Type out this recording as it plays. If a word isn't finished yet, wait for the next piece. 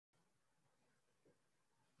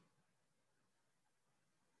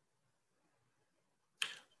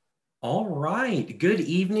All right. Good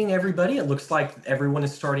evening, everybody. It looks like everyone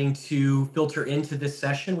is starting to filter into this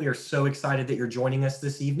session. We are so excited that you're joining us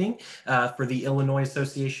this evening for the Illinois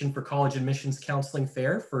Association for College Admissions Counseling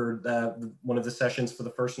Fair for one of the sessions for the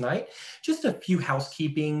first night. Just a few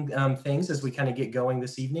housekeeping things as we kind of get going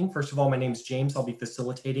this evening. First of all, my name is James. I'll be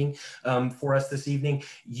facilitating for us this evening.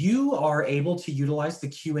 You are able to utilize the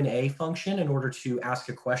Q&A function in order to ask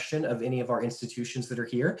a question of any of our institutions that are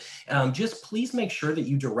here. Just please make sure that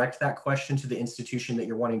you direct that question to the institution that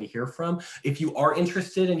you're wanting to hear from. If you are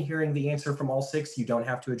interested in hearing the answer from all six, you don't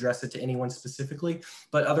have to address it to anyone specifically,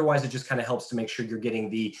 but otherwise it just kind of helps to make sure you're getting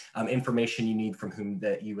the information you need from whom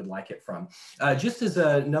that you would like it from. Just as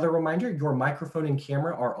another reminder, your microphone and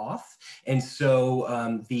camera are off, and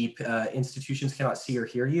so the institutions cannot see or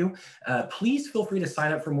hear you. Please feel free to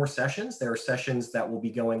sign up for more sessions. There are sessions that will be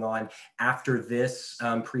going on after this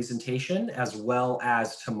presentation as well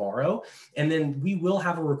as tomorrow. And then we will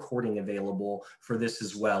have a recording available for this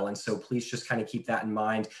as well. And so please just kind of keep that in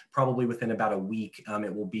mind. Probably within about a week,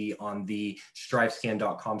 it will be on the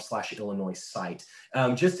strivescan.com/Illinois site.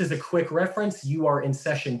 Just as a quick reference, you are in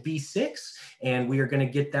session B6, and we are going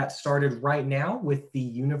to get that started right now with the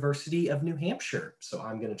University of New Hampshire. So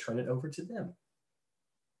I'm going to turn it over to them.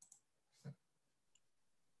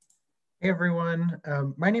 Hey everyone,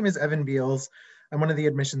 my name is Evan Beals. I'm one of the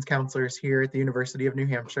admissions counselors here at the University of New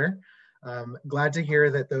Hampshire. Glad to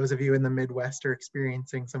hear that those of you in the Midwest are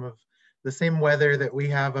experiencing some of the same weather that we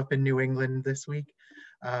have up in New England this week.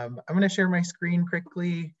 I'm going to share my screen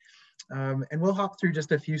quickly, and we'll hop through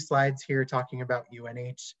just a few slides here talking about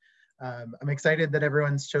UNH. I'm excited that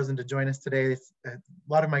everyone's chosen to join us today. It's a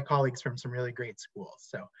lot of my colleagues from some really great schools.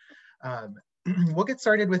 So we'll get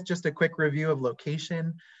started with just a quick review of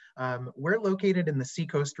location. We're located in the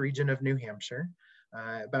Seacoast region of New Hampshire,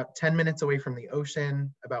 about 10 minutes away from the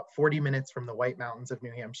ocean, about 40 minutes from the White Mountains of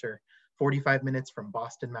New Hampshire, 45 minutes from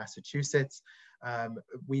Boston, Massachusetts.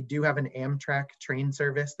 We do have an Amtrak train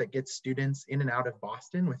service that gets students in and out of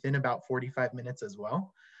Boston within about 45 minutes as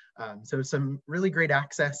well. So some really great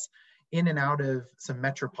access in and out of some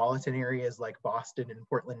metropolitan areas like Boston and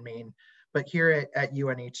Portland, Maine. But here at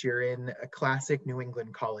UNH, you're in a classic New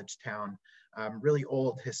England college town. Really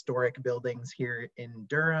old historic buildings here in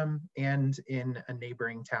Durham and in a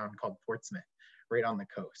neighboring town called Portsmouth, right on the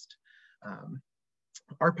coast.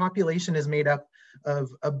 Our population is made up of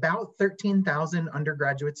about 13,000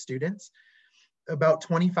 undergraduate students, about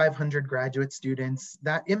 2,500 graduate students.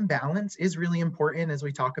 That imbalance is really important as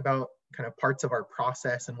we talk about kind of parts of our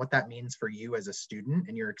process and what that means for you as a student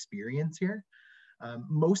and your experience here.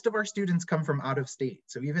 Most of our students come from out of state.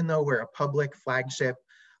 So even though we're a public flagship,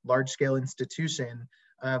 large-scale institution,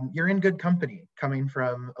 you're in good company coming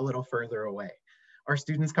from a little further away. Our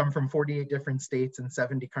students come from 48 different states and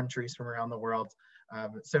 70 countries from around the world.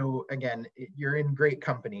 So again, you're in great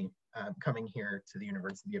company coming here to the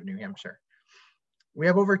University of New Hampshire. We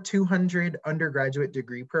have over 200 undergraduate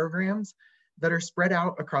degree programs that are spread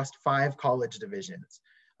out across 5 college divisions.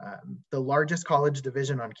 The largest college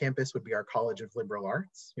division on campus would be our College of Liberal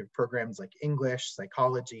Arts. You have programs like English,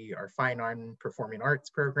 psychology, our fine art and performing arts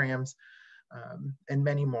programs, and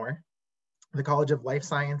many more. The College of Life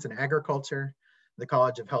Science and Agriculture, the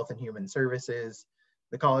College of Health and Human Services,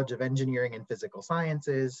 the College of Engineering and Physical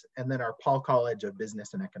Sciences, and then our Paul College of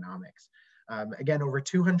Business and Economics. Again, over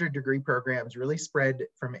 200 degree programs really spread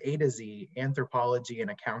from A to Z, anthropology and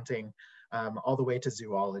accounting, all the way to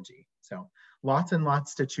zoology. So lots and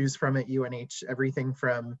lots to choose from at UNH, everything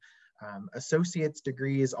from associate's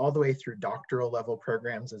degrees all the way through doctoral level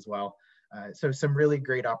programs as well. So some really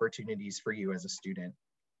great opportunities for you as a student.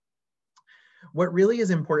 What really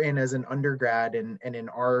is important as an undergrad and in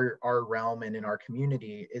our realm and in our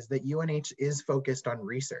community is that UNH is focused on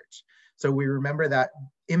research. So we remember that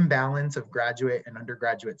imbalance of graduate and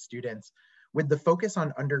undergraduate students. With the focus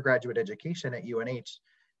on undergraduate education at UNH,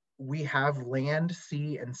 we have land,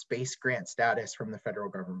 sea, and space grant status from the federal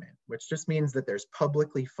government, which just means that there's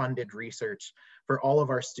publicly funded research for all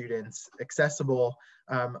of our students, accessible,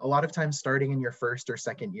 a lot of times starting in your first or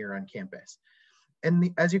second year on campus.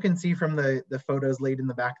 And as you can see from the photos laid in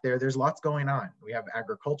the back there, there's lots going on. We have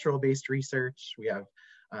agricultural-based research, we have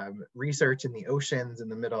research in the oceans in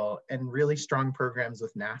the middle, and really strong programs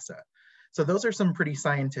with NASA. So those are some pretty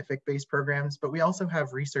scientific-based programs, but we also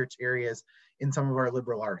have research areas in some of our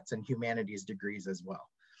liberal arts and humanities degrees as well.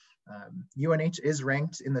 UNH is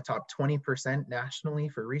ranked in the top 20% nationally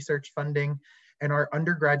for research funding, and our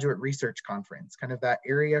undergraduate research conference, kind of that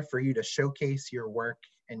area for you to showcase your work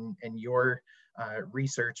and your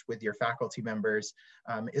research with your faculty members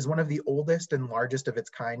is one of the oldest and largest of its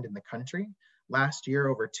kind in the country. Last year,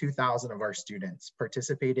 over 2,000 of our students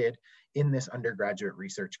participated in this undergraduate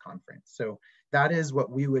research conference. So that is what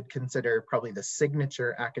we would consider probably the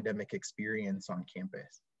signature academic experience on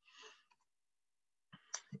campus.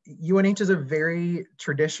 UNH is a very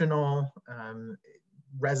traditional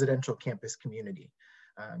residential campus community.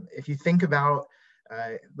 If you think about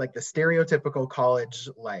like the stereotypical college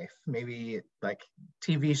life, maybe like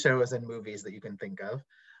TV shows and movies that you can think of,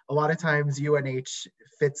 a lot of times UNH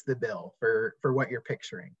fits the bill for what you're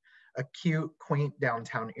picturing. A cute, quaint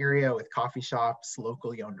downtown area with coffee shops,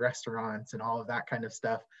 locally owned restaurants, and all of that kind of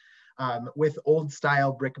stuff, with old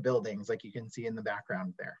style brick buildings like you can see in the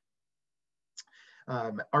background there.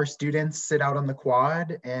 Our students sit out on the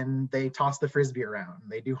quad and they toss the Frisbee around.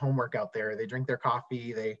 They do homework out there, they drink their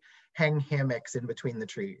coffee, they hang hammocks in between the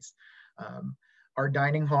trees. Our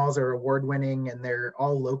dining halls are award-winning and they're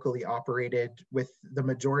all locally operated, with the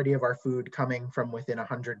majority of our food coming from within a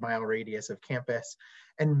 100-mile radius of campus.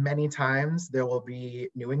 And many times there will be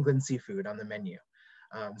New England seafood on the menu.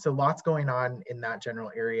 So lots going on in that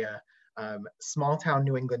general area. Small town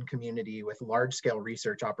New England community with large scale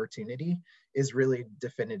research opportunity is really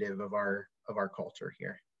definitive of our culture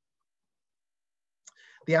here.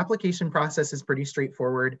 The application process is pretty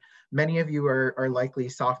straightforward. Many of you are likely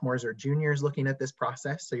sophomores or juniors looking at this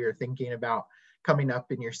process, so you're thinking about coming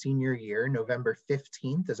up in your senior year. November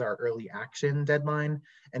 15th is our early action deadline,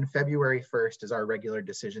 and February 1st is our regular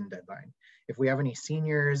decision deadline. If we have any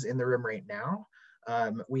seniors in the room right now,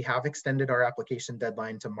 we have extended our application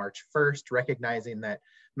deadline to March 1st, recognizing that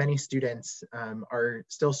many students are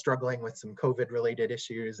still struggling with some COVID-related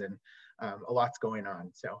issues and a lot's going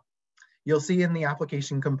on. So you'll see in the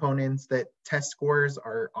application components that test scores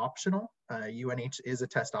are optional. UNH is a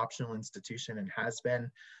test optional institution and has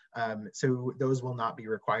been, so those will not be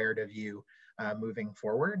required of you moving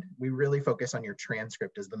forward. We really focus on your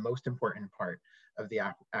transcript as the most important part of the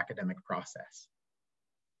academic process.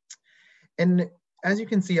 And as you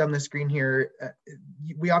can see on the screen here,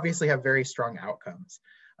 we obviously have very strong outcomes.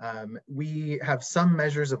 We have some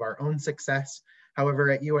measures of our own success.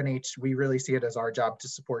 However, at UNH, we really see it as our job to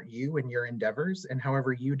support you in your endeavors and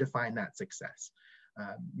however you define that success.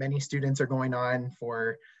 Many students are going on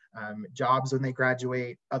for jobs when they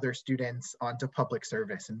graduate, other students onto public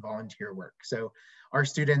service and volunteer work. So our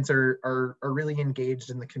students are really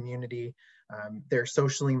engaged in the community. They're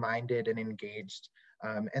socially minded and engaged,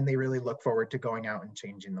 and they really look forward to going out and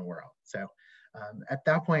changing the world. So at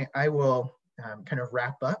that point, I will kind of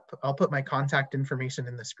wrap up. I'll put my contact information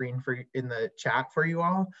in the screen in the chat for you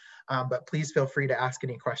all, but please feel free to ask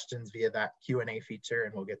any questions via that Q&A feature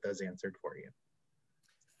and we'll get those answered for you.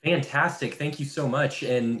 Fantastic. Thank you so much.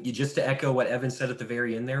 And just to echo what Evan said at the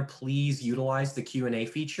very end there, please utilize the Q&A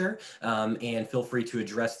feature and feel free to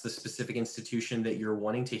address the specific institution that you're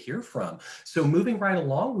wanting to hear from. So moving right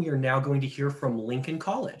along, we are now going to hear from Lincoln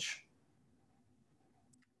College.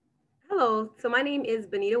 Hello, so my name is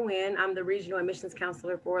Benita Nguyen. I'm the Regional Admissions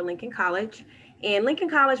Counselor for Lincoln College. And Lincoln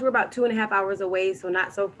College, we're about 2.5 hours away, so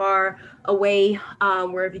not so far away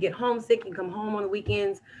where if you get homesick, you can come home on the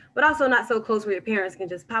weekends, but also not so close where your parents can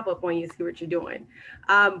just pop up on you and see what you're doing.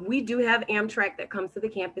 We do have Amtrak that comes to the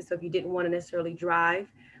campus, so if you didn't want to necessarily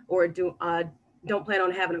drive or don't plan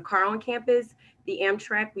on having a car on campus, the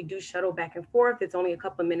Amtrak, we do shuttle back and forth. It's only a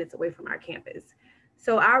couple of minutes away from our campus.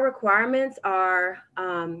 So our requirements are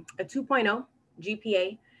a 2.0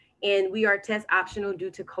 GPA, and we are test optional due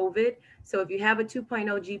to COVID. So if you have a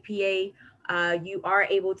 2.0 GPA, you are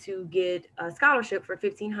able to get a scholarship for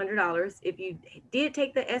 $1,500. If you did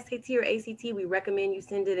take the SAT or ACT, we recommend you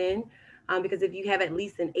send it in because if you have at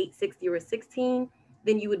least an 860 or a 16,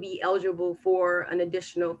 then you would be eligible for an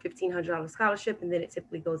additional $1,500 scholarship, and then it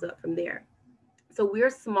typically goes up from there. So we're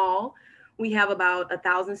small. We have about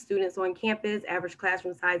 1,000 students on campus. Average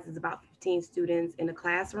classroom size is about 15 students in a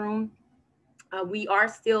classroom. We are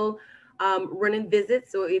still running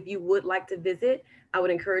visits. So if you would like to visit, I would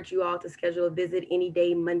encourage you all to schedule a visit any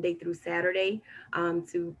day, Monday through Saturday,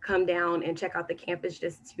 to come down and check out the campus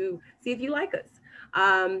just to see if you like us.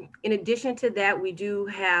 In addition to that, we do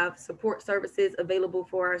have support services available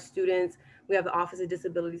for our students. We have the Office of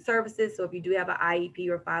Disability Services. So if you do have an IEP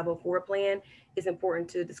or 504 plan, it's important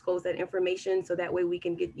to disclose that information so that way we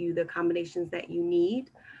can get you the accommodations that you need.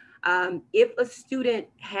 If a student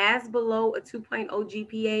has below a 2.0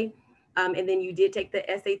 GPA, and then you did take the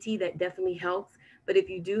SAT, that definitely helps. But if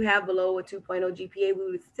you do have below a 2.0 GPA,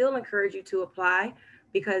 we would still encourage you to apply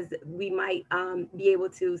because we might be able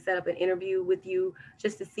to set up an interview with you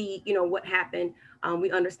just to see, what happened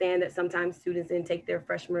We understand that sometimes students didn't take their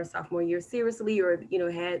freshman or sophomore year seriously, or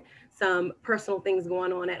had some personal things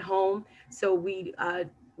going on at home. So we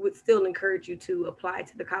would still encourage you to apply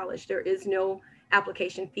to the college. There is no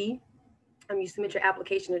application fee. You submit your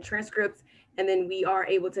application and transcripts, and then we are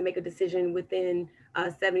able to make a decision within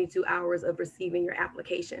 72 hours of receiving your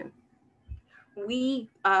application. We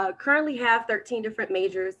currently have 13 different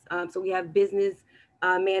majors. So we have business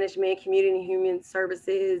management, community and human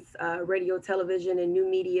services, radio, television, and new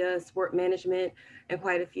media, sport management, and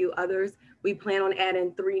quite a few others. We plan on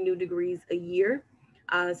adding 3 new degrees a year.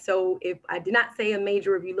 So if I did not say a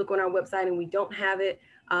major, if you look on our website and we don't have it,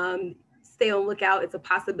 stay on lookout. It's a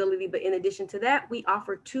possibility. But in addition to that, we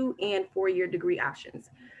offer 2- and 4-year degree options.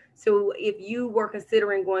 So if you were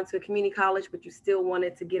considering going to a community college, but you still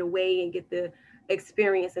wanted to get away and get the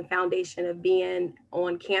experience and foundation of being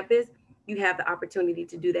on campus, you have the opportunity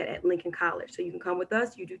to do that at Lincoln College. So you can come with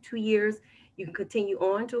us, you do 2 years, you can continue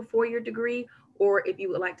on to a 4-year degree, or if you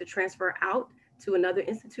would like to transfer out to another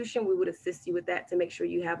institution, we would assist you with that to make sure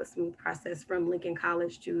you have a smooth process from Lincoln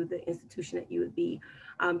College to the institution that you would be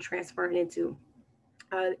transferring into.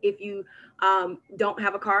 If you don't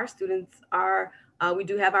have a car, students are, we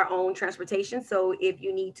do have our own transportation. So if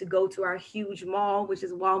you need to go to our huge mall, which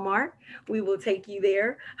is Walmart, we will take you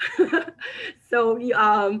there. So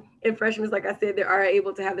and freshmen, like I said, they are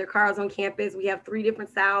able to have their cars on campus. We have 3 different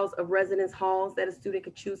styles of residence halls that a student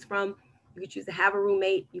could choose from. You could choose to have a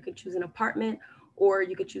roommate, you could choose an apartment, or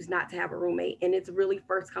you could choose not to have a roommate. And it's really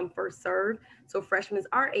first come, first serve. So freshmen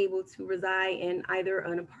are able to reside in either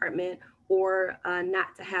an apartment or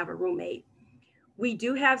not to have a roommate. We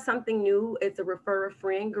do have something new. It's a refer a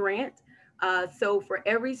friend grant. So for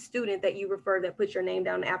every student that you refer that puts your name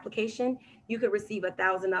down in the application, you could receive a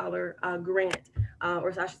 $1,000 grant, or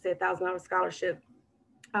I should say $1,000 scholarship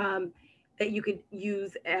that you could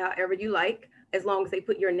use however you like, as long as they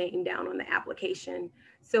put your name down on the application.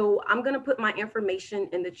 So I'm gonna put my information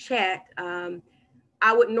in the chat.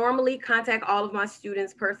 I would normally contact all of my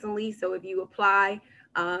students personally. So if you apply,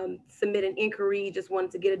 submit an inquiry, just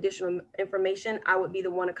wanted to get additional information, I would be the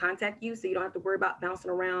one to contact you. So you don't have to worry about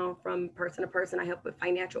bouncing around from person to person. I help with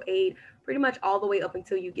financial aid pretty much all the way up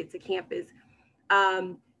until you get to campus.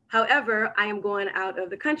 However, I am going out of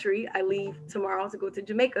the country. I leave tomorrow to go to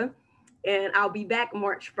Jamaica, and I'll be back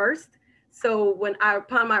March 1st. So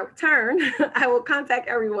upon my return, I will contact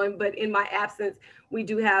everyone, but in my absence, we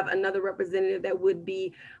do have another representative that would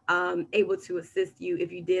be able to assist you if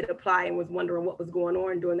you did apply and was wondering what was going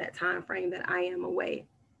on during that time frame that I am away.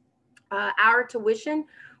 Our tuition,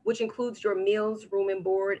 which includes your meals, room and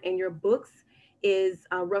board, and your books, is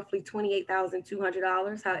roughly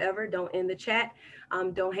 $28,200. However, don't end the chat.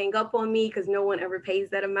 Don't hang up on me because no one ever pays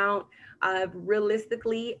that amount.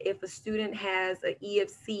 Realistically, if a student has an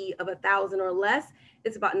EFC of 1,000 or less,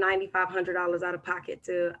 it's about $9,500 out of pocket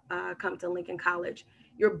to come to Lincoln College.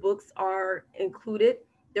 Your books are included.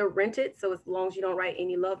 They're rented. So as long as you don't write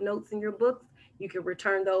any love notes in your books, you can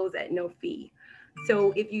return those at no fee.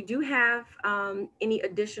 So if you do have any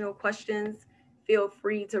additional questions, feel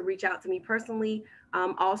free to reach out to me personally.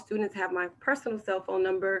 All students have my personal cell phone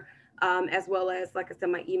number, as well as, like I said,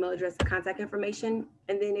 my email address and contact information.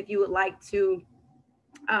 And then if you would like to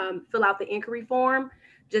fill out the inquiry form,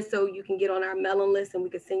 just so you can get on our mailing list and we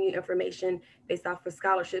can send you information based off of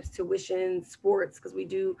scholarships, tuition, sports, because we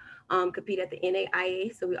do compete at the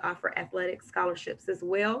NAIA, so we offer athletic scholarships as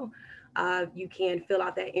well. You can fill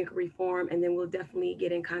out that inquiry form and then we'll definitely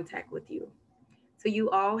get in contact with you. So you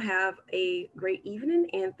all have a great evening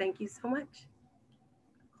and thank you so much.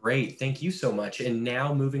 Great, thank you so much. And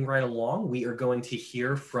now moving right along, we are going to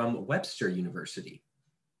hear from Webster University.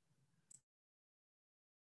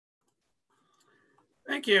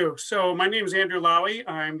 Thank you. So my name is Andrew Lowy.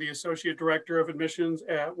 I'm the Associate Director of Admissions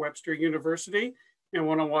at Webster University, and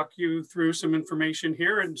want to walk you through some information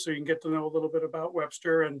here, and so you can get to know a little bit about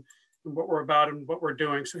Webster and what we're about and what we're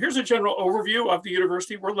doing. So here's a general overview of the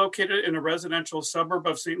university. We're located in a residential suburb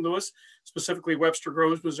of St. Louis, specifically Webster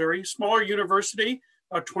Groves, Missouri. Smaller university,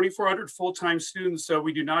 about 2,400 full-time students. So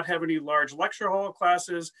we do not have any large lecture hall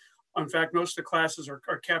classes. In fact, most of the classes are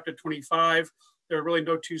capped at 25. There are really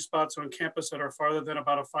no 2 spots on campus that are farther than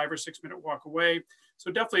about a 5 or 6 minute walk away.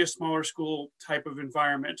 So definitely a smaller school type of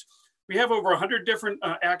environment. We have over 100 different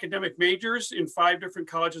academic majors in 5 different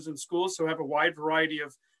colleges and schools. So we have a wide variety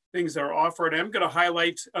of things that are offered. I'm going to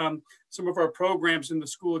highlight some of our programs in the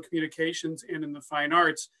School of Communications and in the Fine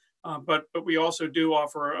Arts, but we also do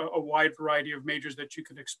offer a wide variety of majors that you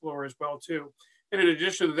can explore as well too. And in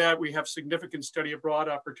addition to that, we have significant study abroad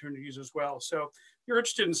opportunities as well. So if you're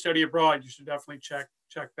interested in study abroad, you should definitely check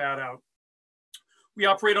that out. We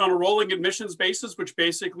operate on a rolling admissions basis, which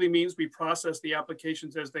basically means we process the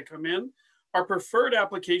applications as they come in. Our preferred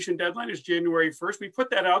application deadline is January 1st. We put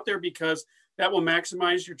that out there because that will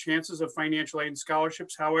maximize your chances of financial aid and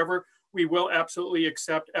scholarships. However, we will absolutely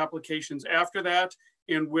accept applications after that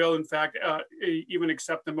and will, in fact, even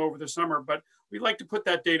accept them over the summer. But we like to put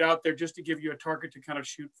that date out there just to give you a target to kind of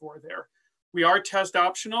shoot for there. We are test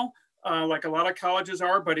optional, like a lot of colleges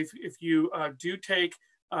are, but if you do take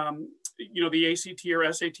the ACT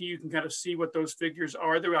or SAT, you can kind of see what those figures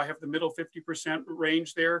are there. I have the middle 50%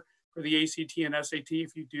 range there for the ACT and SAT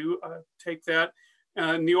if you do take that.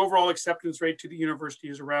 And the overall acceptance rate to the university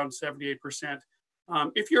is around 78%.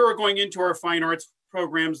 If you're going into our fine arts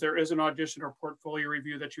programs, there is an audition or portfolio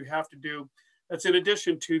review that you have to do. That's in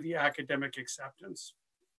addition to the academic acceptance.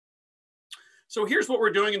 So here's what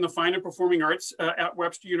we're doing in the fine and performing arts at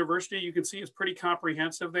Webster University. You can see it's pretty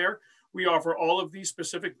comprehensive there. We offer all of these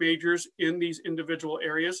specific majors in these individual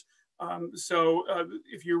areas.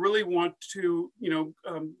 If you really want to,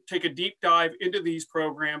 take a deep dive into these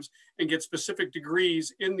programs and get specific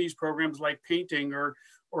degrees in these programs like painting or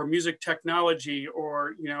music technology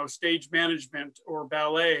or, stage management or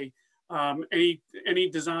ballet, any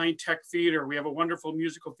design tech theater, we have a wonderful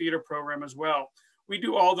musical theater program as well. We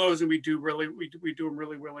do all those and we do them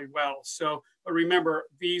really, really well. So but remember,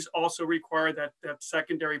 these also require that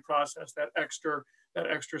secondary process, that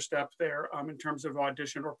extra step there in terms of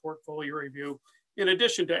audition or portfolio review, in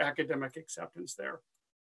addition to academic acceptance there.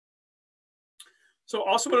 So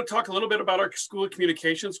also want to talk a little bit about our School of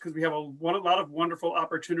Communications because we have a lot of wonderful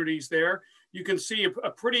opportunities there. You can see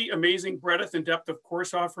a pretty amazing breadth and depth of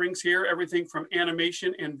course offerings here, everything from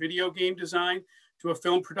animation and video game design to a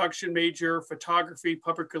film production major, photography,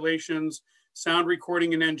 public relations, sound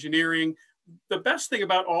recording and engineering. The best thing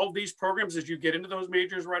about all of these programs is you get into those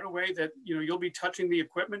majors right away that you'll be touching the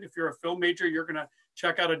equipment. If you're a film major, you're going to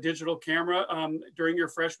check out a digital camera during your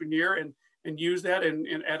freshman year and use that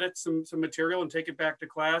and edit some material and take it back to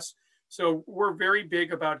class. So we're very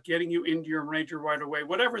big about getting you into your major right away,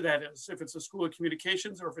 whatever that is. If it's a School of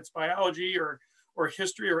Communications or if it's biology or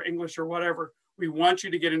history or English or whatever, we want you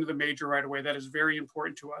to get into the major right away. That is very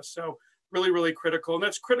important to us. So really, really critical. And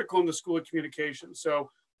that's critical in the School of Communications. So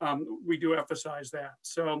we do emphasize that.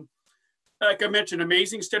 So like I mentioned,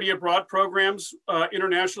 amazing study abroad programs.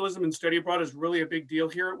 Internationalism and study abroad is really a big deal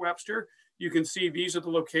here at Webster. You can see these are the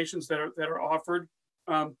locations that are offered.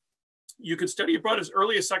 You can study abroad as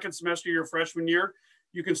early as second semester your freshman year.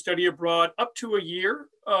 You can study abroad up to a year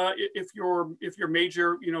if your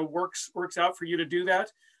major works out for you to do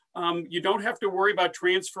that. You don't have to worry about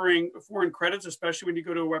transferring foreign credits, especially when you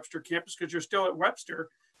go to a Webster campus, because you're still at Webster.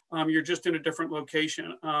 You're just in a different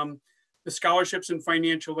location. The scholarships and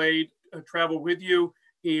financial aid travel with you,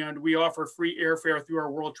 and we offer free airfare through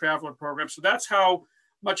our World Traveler program. So that's how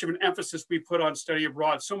much of an emphasis we put on study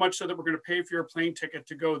abroad, so much so that we're going to pay for your plane ticket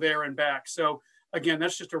to go there and back. So again,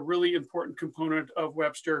 that's just a really important component of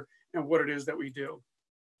Webster and what it is that we do.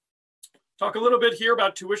 Talk a little bit here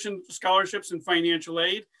about tuition, scholarships, and financial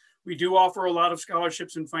aid. We do offer a lot of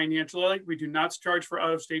scholarships and financial aid. We do not charge for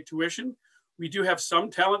out-of-state tuition. We do have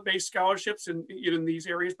some talent-based scholarships in these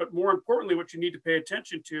areas, but more importantly, what you need to pay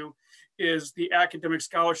attention to is the academic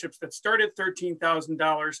scholarships that start at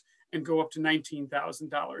 $13,000 and go up to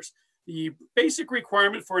 $19,000. The basic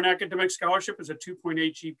requirement for an academic scholarship is a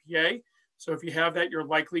 2.8 GPA. So if you have that, you're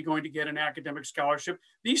likely going to get an academic scholarship.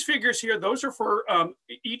 These figures here, those are for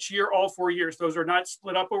each year, all 4 years. Those are not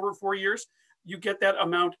split up over 4 years. You get that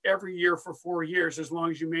amount every year for 4 years, as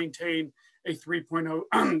long as you maintain a 3.0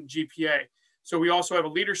 GPA. So we also have a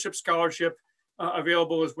leadership scholarship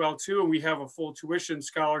available as well too, and we have a full tuition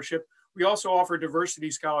scholarship. We also offer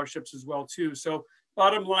diversity scholarships as well too. So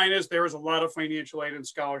bottom line is there is a lot of financial aid and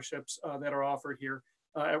scholarships that are offered here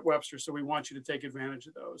at Webster. So we want you to take advantage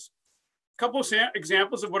of those. A couple of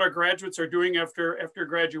examples of what our graduates are doing after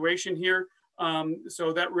graduation here.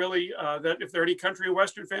 So that really, that if there are any country and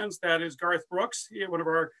Western fans, that is Garth Brooks. One of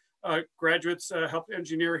our graduates helped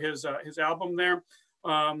engineer his album there.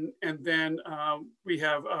 And then we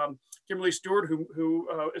have Kimberly Stewart, who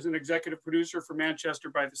is an executive producer for Manchester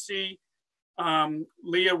by the Sea.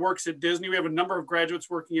 Leah works at Disney. We have a number of graduates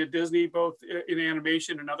working at Disney, both in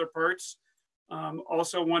animation and other parts.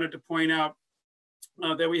 Also wanted to point out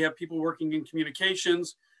that we have people working in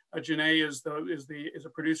communications. Janae is a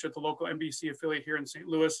producer at the local NBC affiliate here in St.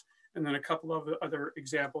 Louis, and then a couple of other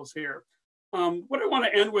examples here. What I want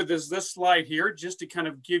to end with is this slide here, just to kind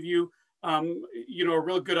of give you, a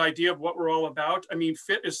real good idea of what we're all about. I mean,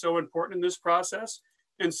 fit is so important in this process.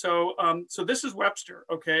 And so, so this is Webster,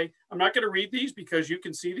 okay? I'm not going to read these because you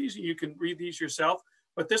can see these and you can read these yourself.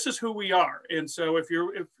 but this is who we are. And so if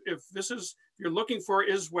you're looking for,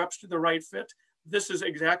 is Webster the right fit? This is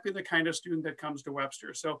exactly the kind of student that comes to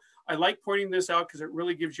Webster. So I like pointing this out because it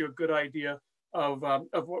really gives you a good idea of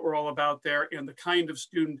what we're all about there and the kind of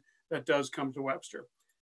student that does come to Webster.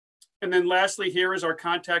 And then lastly, here is our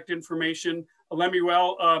contact information.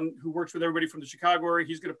 Lemuel, who works with everybody from the Chicago area,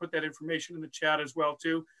 he's going to put that information in the chat as well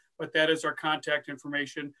too. But that is our contact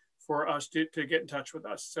information for us to get in touch with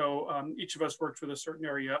us. So each of us works with a certain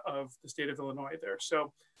area of the state of Illinois there.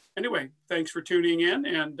 So anyway, thanks for tuning in,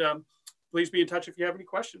 and please be in touch if you have any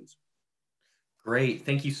questions. Great,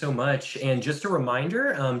 thank you so much. And just a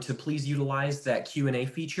reminder to please utilize that Q&A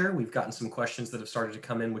feature. We've gotten some questions that have started to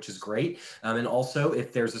come in, which is great. And also,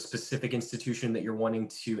 if there's a specific institution that you're wanting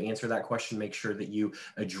to answer that question, make sure that you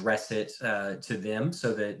address it to them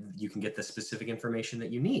so that you can get the specific information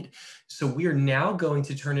that you need. So we are now going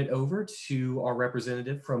to turn it over to our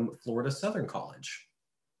representative from Florida Southern College.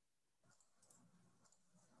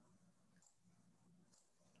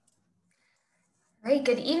 Great,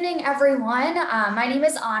 good evening, everyone. My name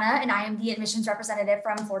is Anna, and I am the admissions representative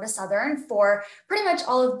from Florida Southern for pretty much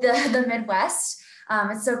all of the Midwest.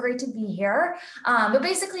 It's so great to be here. But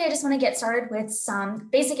basically, I just want to get started with some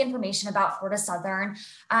basic information about Florida Southern.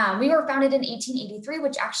 We were founded in 1883,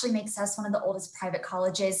 which actually makes us one of the oldest private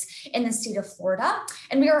colleges in the state of Florida.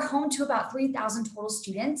 And we are home to about 3,000 total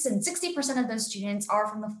students, and 60% of those students are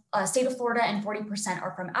from the state of Florida and 40%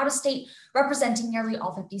 are from out of state, representing nearly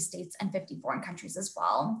all 50 states and 50 foreign countries as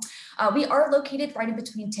well. We are located right in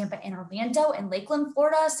between Tampa and Orlando in Lakeland,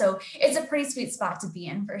 Florida, so it's a pretty sweet spot to be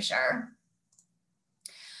in for sure.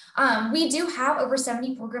 We do have over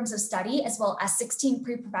 70 programs of study, as well as 16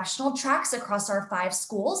 pre-professional tracks across our 5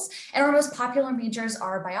 schools. And our most popular majors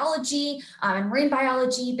are biology, and marine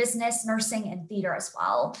biology, business, nursing, and theater as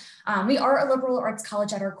well. We are a liberal arts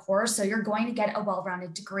college at our core, so you're going to get a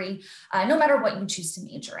well-rounded degree, no matter what you choose to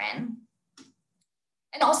major in.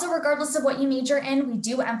 And also, regardless of what you major in, we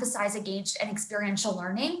do emphasize engaged and experiential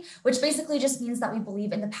learning, which basically just means that we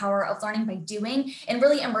believe in the power of learning by doing and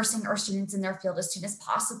really immersing our students in their field as soon as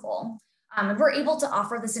possible. And we're able to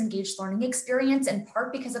offer this engaged learning experience in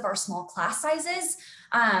part because of our small class sizes.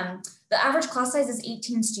 The average class size is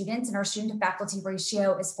 18 students and our student to faculty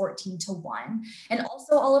ratio is 14:1. And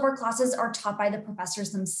also all of our classes are taught by the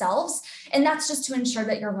professors themselves. And that's just to ensure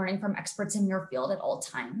that you're learning from experts in your field at all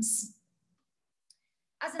times.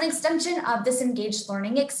 As an extension of this engaged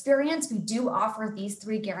learning experience, we do offer these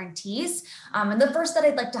 3 guarantees. And the first that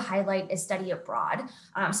I'd like to highlight is study abroad.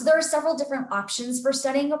 So there are several different options for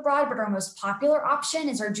studying abroad, but our most popular option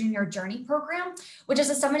is our Junior Journey program, which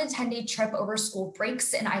is a 7 to 10-day trip over school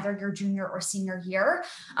breaks in either your junior or senior year.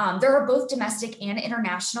 There are both domestic and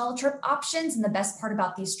international trip options. And the best part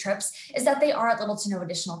about these trips is that they are at little to no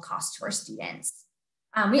additional cost to our students.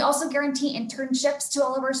 We also guarantee internships to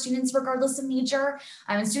all of our students, regardless of major.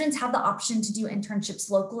 And students have the option to do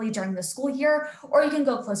internships locally during the school year, or you can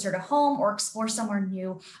go closer to home or explore somewhere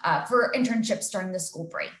new for internships during the school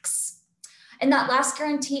breaks. And that last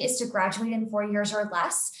guarantee is to graduate in 4 years or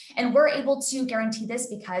less. And we're able to guarantee this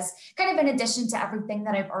because, kind of in addition to everything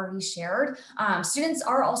that I've already shared, students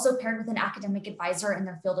are also paired with an academic advisor in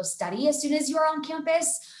their field of study as soon as you are on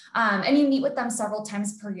campus. And you meet with them several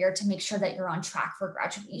times per year to make sure that you're on track for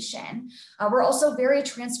graduation. We're also very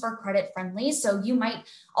transfer credit friendly, so you might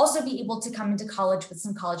also be able to come into college with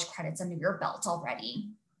some college credits under your belt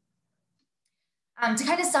already. To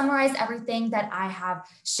kind of summarize everything that I have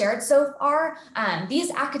shared so far,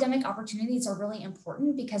 these academic opportunities are really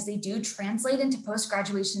important because they do translate into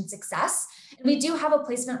post-graduation success. And we do have a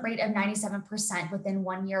placement rate of 97% within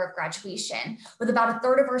 1 year of graduation, with about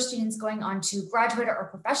 1/3 of our students going on to graduate or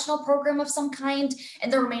professional program of some kind,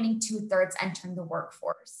 and the remaining 2/3 entering the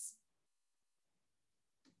workforce.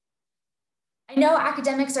 I know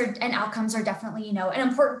academics and outcomes are definitely, an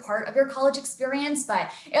important part of your college experience, but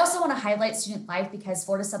I also want to highlight student life because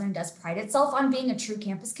Florida Southern does pride itself on being a true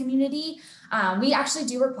campus community. We actually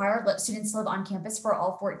do require students to live on campus for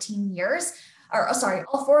all 14 years,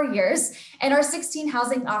 all 4 years. And our 16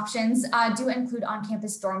 housing options do include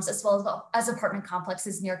on-campus dorms as well as apartment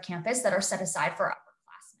complexes near campus that are set aside for upperclassmen.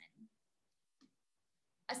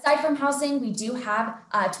 Aside from housing, we do have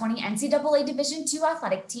 20 NCAA Division II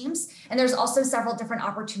athletic teams, and there's also several different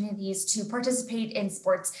opportunities to participate in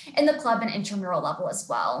sports in the club and intramural level as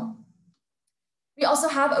well. We also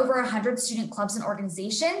have over 100 student clubs and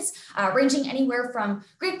organizations, ranging anywhere from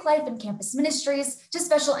Greek life and campus ministries to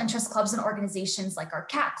special interest clubs and organizations like our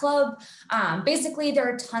CAT Club. Basically, there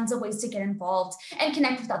are tons of ways to get involved and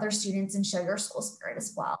connect with other students and show your school spirit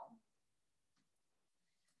as well.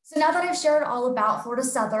 So now that I've shared all about Florida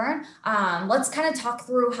Southern, let's kind of talk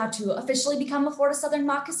through how to officially become a Florida Southern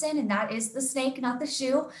moccasin, and that is the snake, not the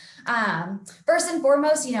shoe. First and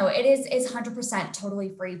foremost, it is 100%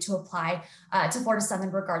 totally free to apply to Florida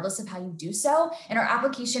Southern regardless of how you do so. And our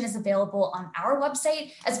application is available on our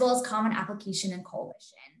website as well as Common Application and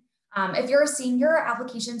Coalition. If you're a senior,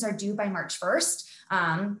 applications are due by March 1st.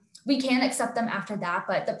 We can accept them after that,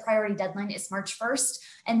 but the priority deadline is March 1st.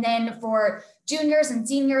 And then for juniors and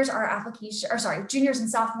seniors, juniors and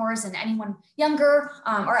sophomores and anyone younger,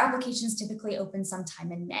 our applications typically open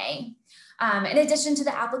sometime in May. In addition to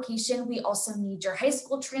the application, we also need your high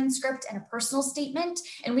school transcript and a personal statement.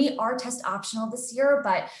 And we are test optional this year,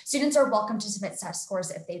 but students are welcome to submit test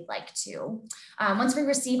scores if they'd like to. Once we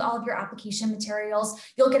receive all of your application materials,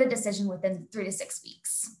 you'll get a decision within 3 to 6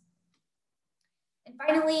 weeks. And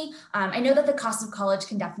finally, I know that the cost of college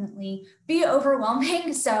can definitely be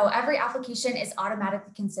overwhelming. So every application is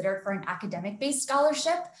automatically considered for an academic-based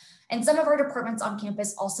scholarship. And some of our departments on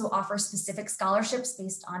campus also offer specific scholarships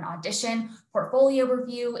based on audition, portfolio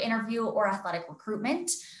review, interview, or athletic recruitment.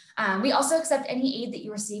 We also accept any aid that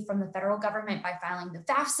you receive from the federal government by filing the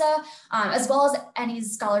FAFSA, as well as any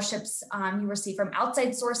scholarships you receive from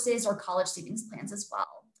outside sources or college savings plans as well.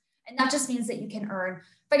 And that just means that you can earn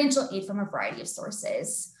financial aid from a variety of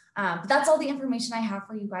sources. But that's all the information I have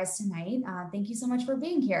for you guys tonight. Thank you so much for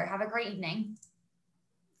being here. Have a great evening.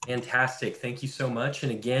 Fantastic. Thank you so much.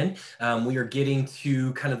 And again, we are getting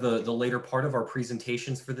to kind of the later part of our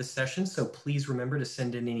presentations for this session. So please remember to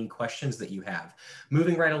send in any questions that you have.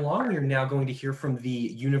 Moving right along, we are now going to hear from the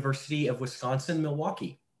University of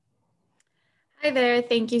Wisconsin-Milwaukee. Hi there.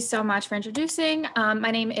 Thank you so much for introducing. My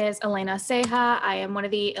name is Elena Ceja. I am one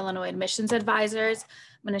of the Illinois admissions advisors.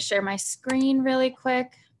 I'm going to share my screen really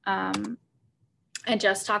quick and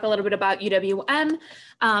just talk a little bit about UWM.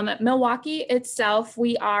 Milwaukee itself,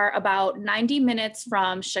 we are about 90 minutes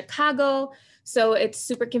from Chicago. So it's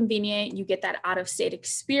super convenient. You get that out-of-state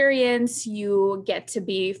experience. You get to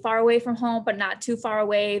be far away from home, but not too far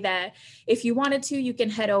away that if you wanted to, you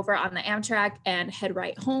can head over on the Amtrak and head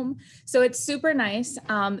right home. So it's super nice.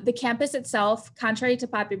 The campus itself, contrary to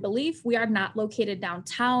popular belief, we are not located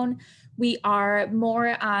downtown. We are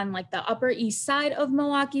more on like the Upper East Side of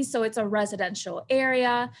Milwaukee, so it's a residential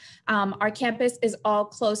area. Our campus is all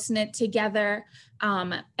close-knit together,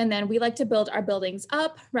 and then we like to build our buildings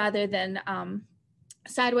up rather than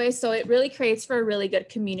sideways, so it really creates for a really good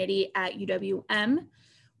community at UWM.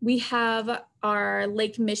 We have our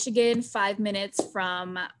Lake Michigan 5 minutes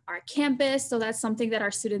from our campus, so that's something that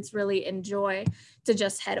our students really enjoy, to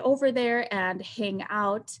just head over there and hang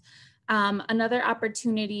out. Another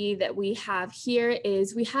opportunity that we have here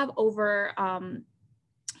is we have a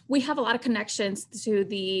lot of connections to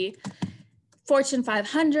the Fortune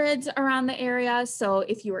 500s around the area. So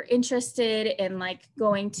if you are interested in like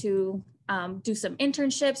going to do some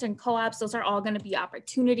internships and co-ops, those are all going to be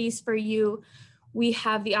opportunities for you. We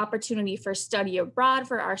have the opportunity for study abroad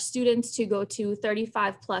for our students to go to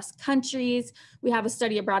 35 plus countries. We have a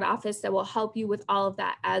study abroad office that will help you with all of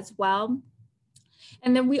that as well.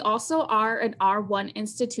 And then we also are an R1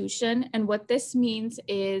 institution. And what this means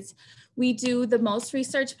is we do the most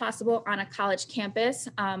research possible on a college campus.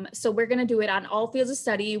 So we're going to do it on all fields of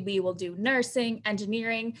study. We will do nursing,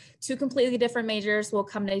 engineering, 2 completely different majors will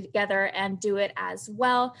come together and do it as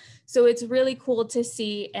well. So it's really cool to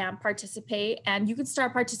see and participate. And you can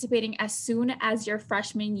start participating as soon as your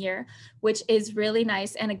freshman year, which is really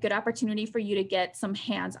nice and a good opportunity for you to get some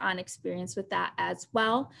hands-on experience with that as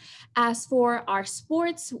well. As for our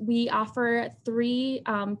sports, we offer 3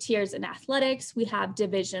 tiers in athletics. We have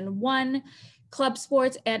Division I, club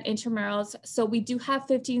sports, and intramurals. So we do have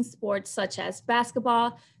 15 sports such as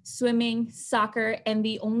basketball, swimming, soccer, and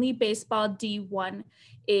the only baseball D1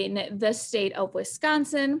 in the state of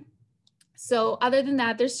Wisconsin. So other than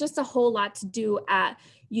that, there's just a whole lot to do at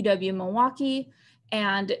UW-Milwaukee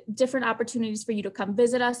and different opportunities for you to come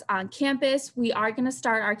visit us on campus. We are going to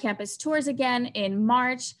start our campus tours again in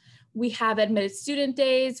March. We have admitted student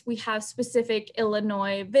days. We have specific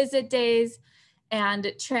Illinois visit days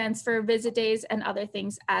and transfer visit days and other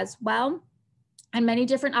things as well. And many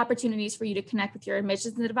different opportunities for you to connect with your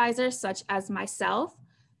admissions advisor, such as myself.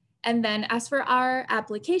 And then as for our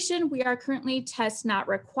application, we are currently test not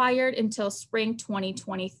required until spring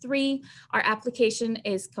 2023. Our application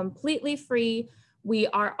is completely free. We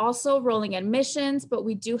are also rolling admissions, but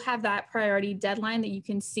we do have that priority deadline that you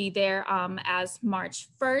can see there as March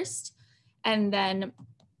 1st. And then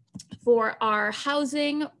for our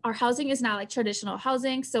housing is not like traditional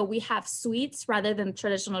housing. So we have suites rather than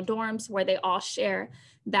traditional dorms where they all share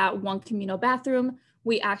that one communal bathroom.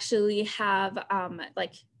 We actually have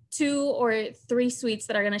like 2 or 3 suites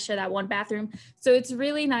that are going to share that one bathroom. So it's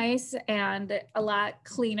really nice and a lot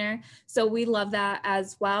cleaner. So we love that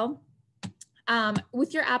as well.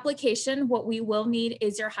 With your application, what we will need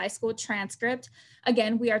is your high school transcript.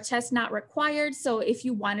 Again, we are test not required. So if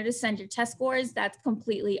you wanted to send your test scores, that's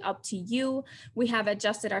completely up to you. We have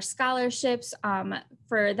adjusted our scholarships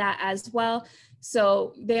for that as well.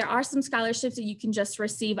 So there are some scholarships that you can just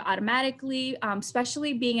receive automatically,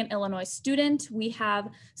 especially being an Illinois student. We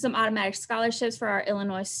have some automatic scholarships for our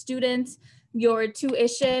Illinois students. Your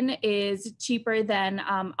tuition is cheaper than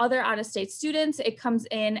other out-of-state students. It comes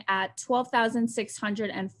in at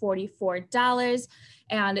 $12,644,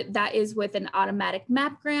 and that is with an automatic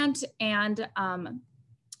MAP grant and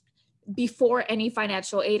before any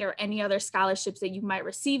financial aid or any other scholarships that you might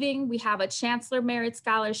receiving. We have a Chancellor Merit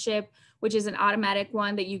Scholarship, which is an automatic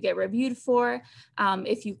one that you get reviewed for.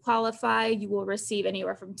 If you qualify, you will receive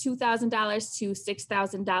anywhere from $2,000 to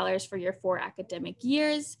 $6,000 for your 4 academic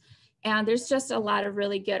years. And there's just a lot of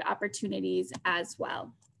really good opportunities as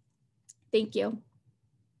well. Thank you.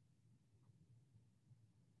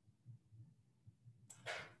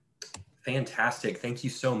 Fantastic. Thank you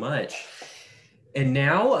so much. And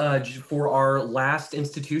now for our last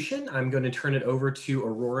institution, I'm going to turn it over to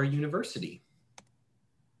Aurora University.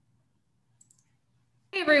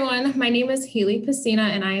 Hey everyone, my name is Haley Pacina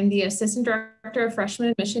and I am the Assistant Director of Freshman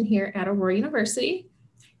Admission here at Aurora University.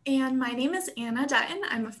 And my name is Anna Dutton.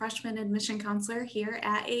 I'm a freshman admission counselor here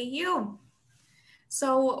at AU.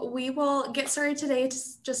 So we will get started today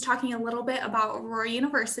just talking a little bit about Aurora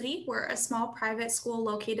University. We're a small private school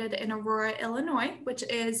located in Aurora, Illinois, which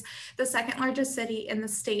is the 2nd largest city in the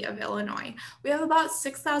state of Illinois. We have about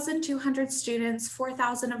 6,200 students,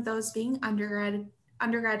 4,000 of those being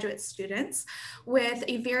undergraduate students, with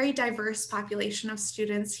a very diverse population of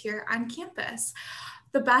students here on campus.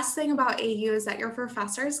 The best thing about AU is that your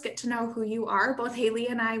professors get to know who you are. Both Haley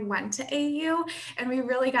and I went to AU, and we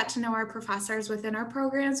really got to know our professors within our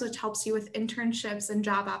programs, which helps you with internships and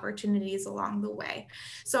job opportunities along the way.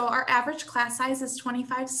 So our average class size is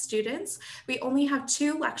 25 students. We only have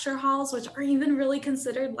 2 lecture halls, which are even really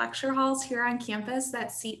considered lecture halls here on campus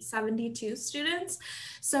that seat 72 students.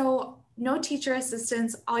 So no teacher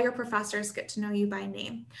assistants, all your professors get to know you by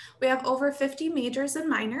name. We have over 50 majors and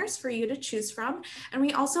minors for you to choose from. And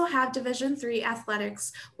we also have Division III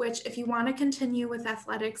athletics, which if you want to continue with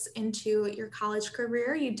athletics into your college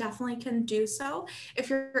career, you definitely can do so. If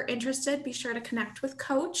you're interested, be sure to connect with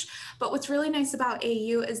Coach. But what's really nice about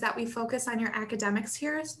AU is that we focus on your academics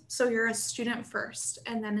here. So you're a student first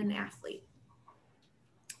and then an athlete.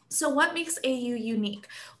 So what makes AU unique?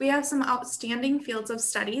 We have some outstanding fields of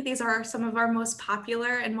study. These are some of our most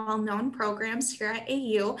popular and well-known programs here at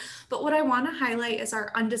AU. But what I want to highlight is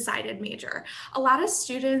our undecided major. A lot of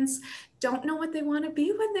students don't know what they want to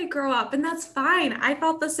be when they grow up, and that's fine. I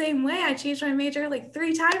felt the same way. I changed my major like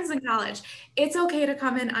 3 times in college. It's okay to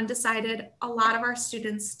come in undecided. A lot of our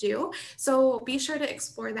students do, so be sure to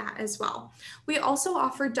explore that as well. We also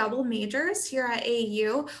offer double majors here at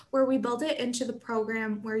AU, where we build it into the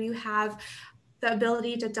program where you have the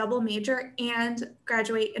ability to double major and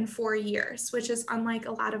graduate in 4 years, which is unlike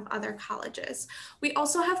a lot of other colleges. We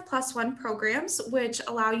also have +1 programs, which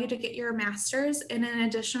allow you to get your master's in an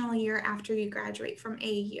additional year after you graduate from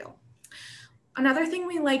AU. Another thing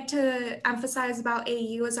we like to emphasize about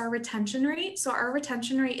AU is our retention rate. So our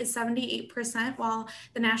retention rate is 78%, while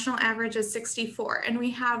the national average is 64%. And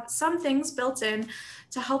we have some things built in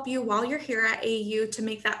to help you while you're here at AU to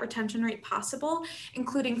make that retention rate possible,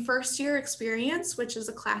 including first year experience, which is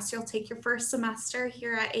a class you'll take your first semester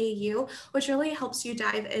here at AU, which really helps you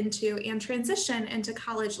dive into and transition into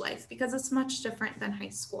college life because it's much different than high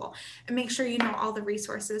school, and make sure you know all the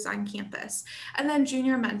resources on campus. And then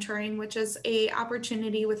junior mentoring, which is a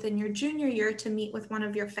opportunity within your junior year to meet with one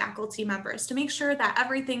of your faculty members to make sure that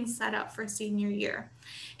everything's set up for senior year,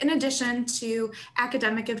 in addition to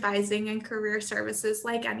academic advising and career services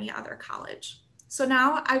like any other college. So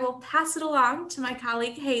now I will pass it along to my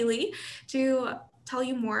colleague Haley to tell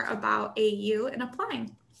you more about AU and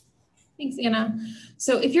applying. Thanks, Anna.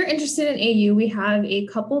 So if you're interested in AU, we have a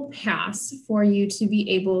couple paths for you to be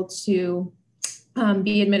able to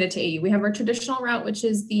be admitted to AU. We have our traditional route, which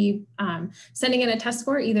is the sending in a test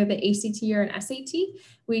score, either the ACT or an SAT.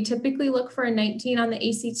 We typically look for a 19 on the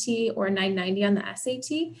ACT or a 990 on the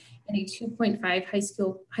SAT and a 2.5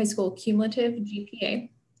 high school cumulative GPA.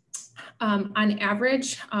 On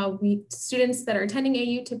average, students that are attending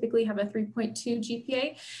AU typically have a 3.2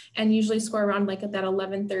 GPA and usually score around like at that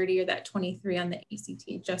 1130 or that 23 on the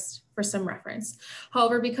ACT, just for some reference.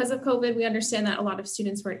 However, because of COVID, we understand that a lot of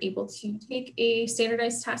students weren't able to take a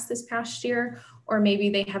standardized test this past year, or maybe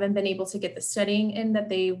they haven't been able to get the studying in that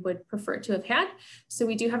they would prefer to have had. So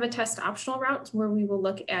we do have a test optional route where we will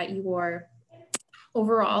look at your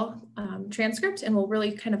overall transcript, and we'll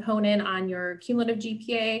really kind of hone in on your cumulative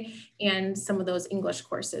GPA and some of those English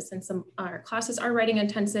courses. And some our classes are writing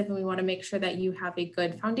intensive, and we want to make sure that you have a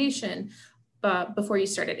good foundation before you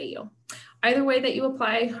start at AU. Either way that you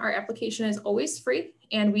apply, our application is always free,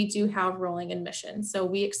 and we do have rolling admission. So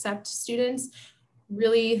we accept students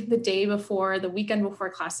really the day before, the weekend before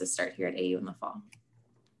classes start here at AU in the fall.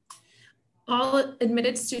 All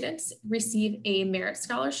admitted students receive a merit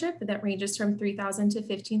scholarship that ranges from $3,000 to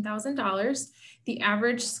 $15,000. The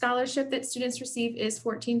average scholarship that students receive is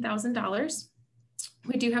 $14,000.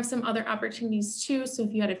 We do have some other opportunities too. So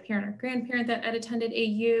if you had a parent or grandparent that had attended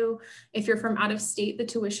AU, if you're from out of state, the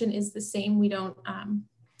tuition is the same. We don't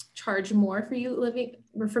charge more for you living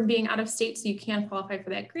or from being out of state, so you can qualify for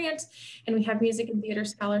that grant. And we have music and theater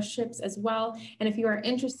scholarships as well. And if you are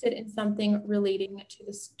interested in something relating to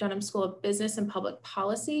the Dunham School of Business and Public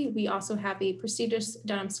Policy, we also have a prestigious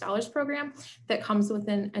Dunham Scholars Program that comes with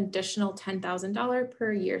an additional $10,000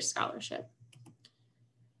 per year scholarship.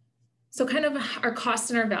 So kind of our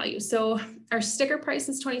cost and our value. So our sticker price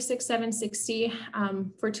is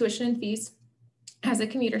 $26,760 for tuition and fees as a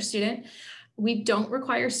commuter student. We don't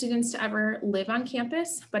require students to ever live on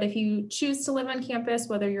campus, but if you choose to live on campus,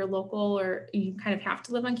 whether you're local or you kind of have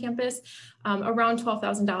to live on campus, around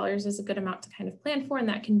 $12,000 is a good amount to kind of plan for, and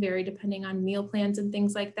that can vary depending on meal plans and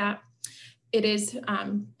things like that. It is,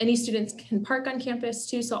 any students can park on campus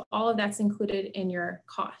too, so all of that's included in your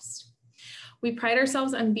cost. We pride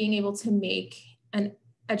ourselves on being able to make an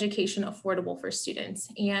education affordable for students.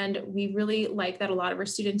 And we really like that a lot of our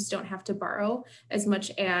students don't have to borrow as much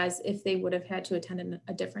as if they would have had to attend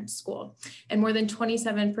a different school. And more than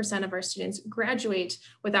 27% of our students graduate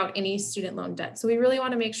without any student loan debt. So we really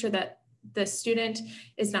want to make sure that the student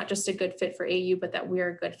is not just a good fit for AU, but that we are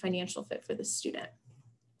a good financial fit for the student.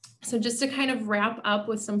 So just to kind of wrap up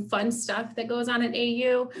with some fun stuff that goes on at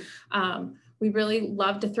AU, we really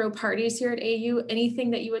love to throw parties here at AU.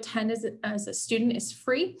 Anything that you attend as a student is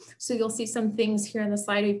free. So you'll see some things here on the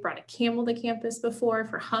slide. We've brought a camel to campus before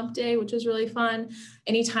for Hump Day, which is really fun.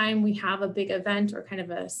 Anytime we have a big event or kind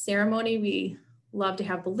of a ceremony, we love to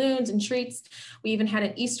have balloons and treats. We even had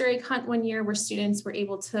an Easter egg hunt one year where students were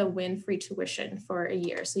able to win free tuition for a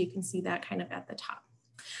year. So you can see that kind of at the top.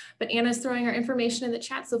 But Anna's throwing our information in the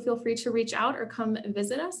chat, so feel free to reach out or come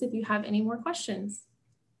visit us if you have any more questions.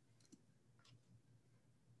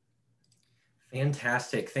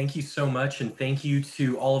 Fantastic. Thank you so much. And thank you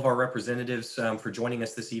to all of our representatives for joining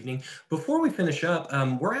us this evening. Before we finish up,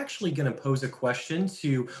 we're actually going to pose a question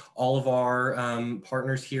to all of our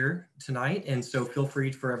partners here tonight. And so feel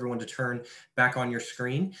free for everyone to turn back on your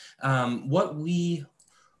screen. What we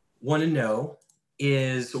want to know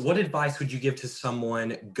is, what advice would you give to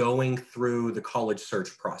someone going through the college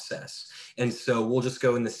search process? And so we'll just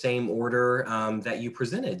go in the same order that you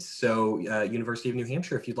presented. So University of New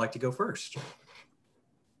Hampshire, if you'd like to go first.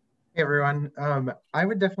 Hey everyone, I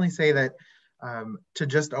would definitely say that to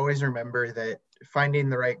just always remember that finding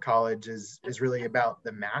the right college is really about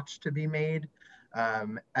the match to be made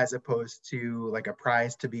as opposed to like a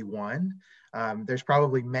prize to be won. There's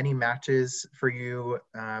probably many matches for you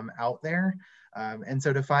out there. And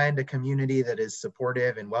so to find a community that is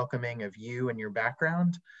supportive and welcoming of you and your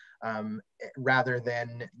background, rather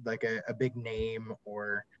than like a big name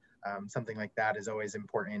or something like that, is always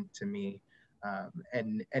important to me,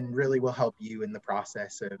 and really will help you in the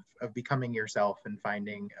process of becoming yourself and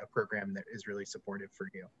finding a program that is really supportive for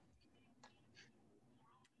you.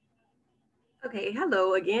 Okay,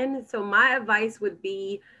 hello again. So my advice would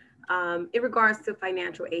be, in regards to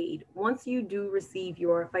financial aid, once you do receive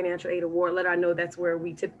your financial aid award letter, I know that's where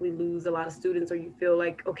we typically lose a lot of students, or you feel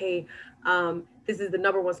like, okay, this is the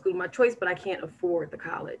 #1 school of my choice, but I can't afford the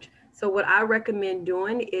college. So what I recommend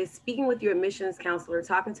doing is speaking with your admissions counselor,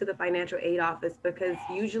 talking to the financial aid office, because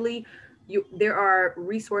usually there are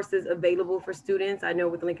resources available for students. I know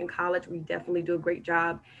with Lincoln College, we definitely do a great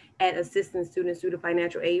job at assisting students through the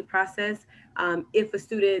financial aid process. If a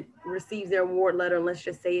student receives their award letter, and let's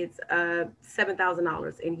just say it's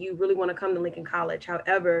 $7,000, and you really want to come to Lincoln College,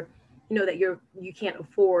 however, you know that you can't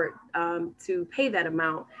afford to pay that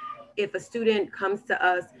amount. If a student comes to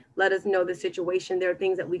us, let us know the situation. There are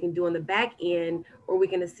things that we can do on the back end, or we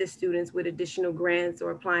can assist students with additional grants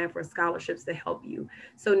or applying for scholarships to help you.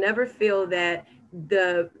 So never feel that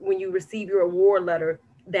when you receive your award letter,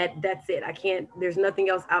 that's it. There's nothing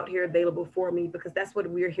else out here available for me, because that's what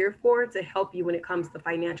we're here for, to help you when it comes to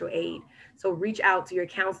financial aid. So reach out to your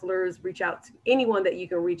counselors, reach out to anyone that you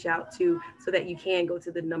can reach out to, so that you can go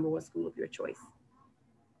to the #1 school of your choice.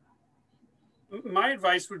 My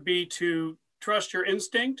advice would be to trust your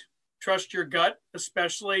instinct, trust your gut,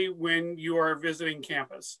 especially when you are visiting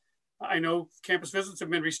campus. I know campus visits have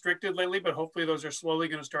been restricted lately, but hopefully those are slowly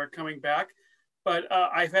going to start coming back. But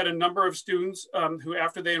I've had a number of students who,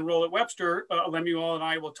 after they enroll at Webster, Lemuel and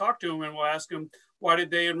I will talk to them and we'll ask them, why did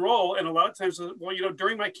they enroll? And a lot of times, well, you know,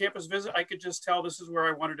 during my campus visit, I could just tell this is where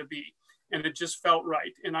I wanted to be. And it just felt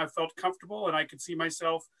right. And I felt comfortable and I could see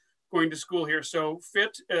myself going to school here. So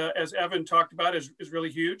fit, as Evan talked about, is really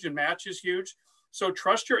huge, and match is huge. So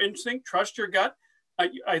trust your instinct, trust your gut.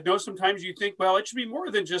 I know sometimes you think, well, it should be more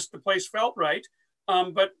than just the place felt right.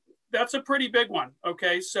 But that's a pretty big one.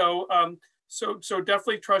 Okay. So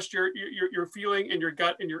definitely trust your feeling and your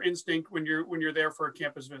gut and your instinct when you're there for a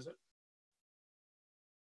campus visit.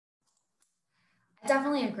 I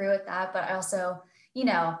definitely agree with that, but I also, you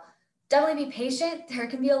know, definitely be patient. There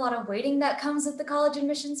can be a lot of waiting that comes with the college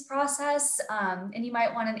admissions process, and you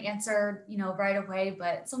might want an answer, you know, right away,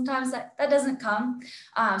 but sometimes that doesn't come.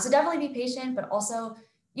 So definitely be patient, but also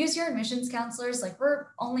use your admissions counselors. Like, we're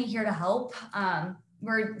only here to help.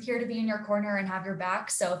 We're here to be in your corner and have your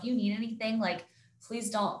back. So if you need anything, like, please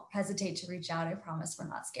don't hesitate to reach out. I promise we're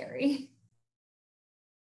not scary.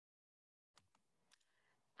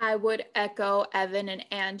 I would echo Evan and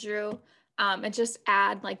Andrew, and just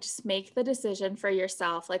add, like, just make the decision for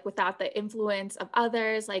yourself, like, without the influence of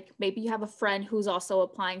others. Like, maybe you have a friend who's also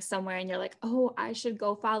applying somewhere and you're like, oh, I should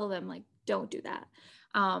go follow them. Like, don't do that.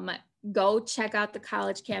 Go check out the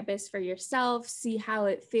college campus for yourself, see how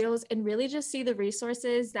it feels, and really just see the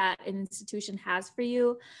resources that an institution has for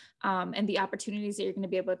you, and the opportunities that you're going to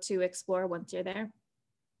be able to explore once you're there.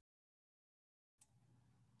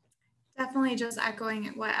 Definitely just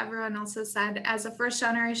echoing what everyone else has said. As a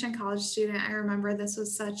first-generation college student, I remember this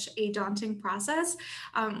was such a daunting process.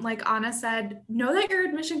 Like Anna said, know that your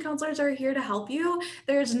admission counselors are here to help you.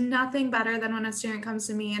 There's nothing better than when a student comes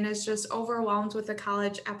to me and is just overwhelmed with the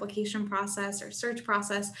college application process or search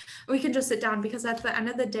process. We can just sit down, because at the end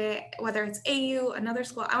of the day, whether it's AU, another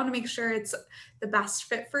school, I want to make sure it's the best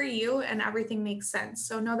fit for you and everything makes sense.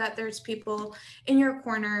 So know that there's people in your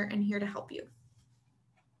corner and here to help you.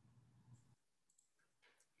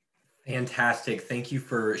 Fantastic. Thank you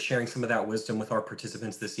for sharing some of that wisdom with our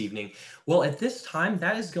participants this evening. Well, at this time,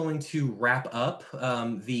 that is going to wrap up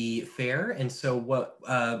the fair. And so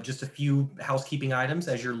just a few housekeeping items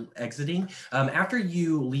as you're exiting. After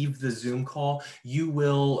you leave the Zoom call, you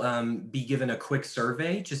will be given a quick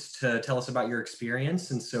survey just to tell us about your experience.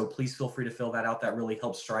 And so please feel free to fill that out. That really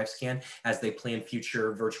helps StriveScan as they plan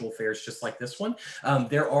future virtual fairs just like this one.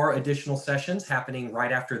 There are additional sessions happening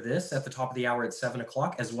right after this at the top of the hour at 7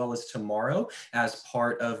 o'clock, as well as tomorrow as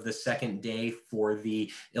part of the second day for the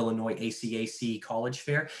Illinois ACAC College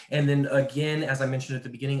Fair. And then again, as I mentioned at the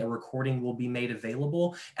beginning, a recording will be made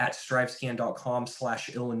available at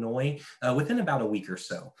strivescan.com/Illinois within about a week or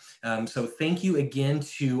so. So thank you again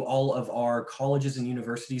to all of our colleges and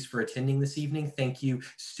universities for attending this evening. Thank you,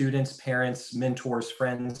 students, parents, mentors,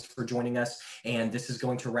 friends, for joining us. And this is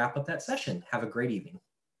going to wrap up that session. Have a great evening.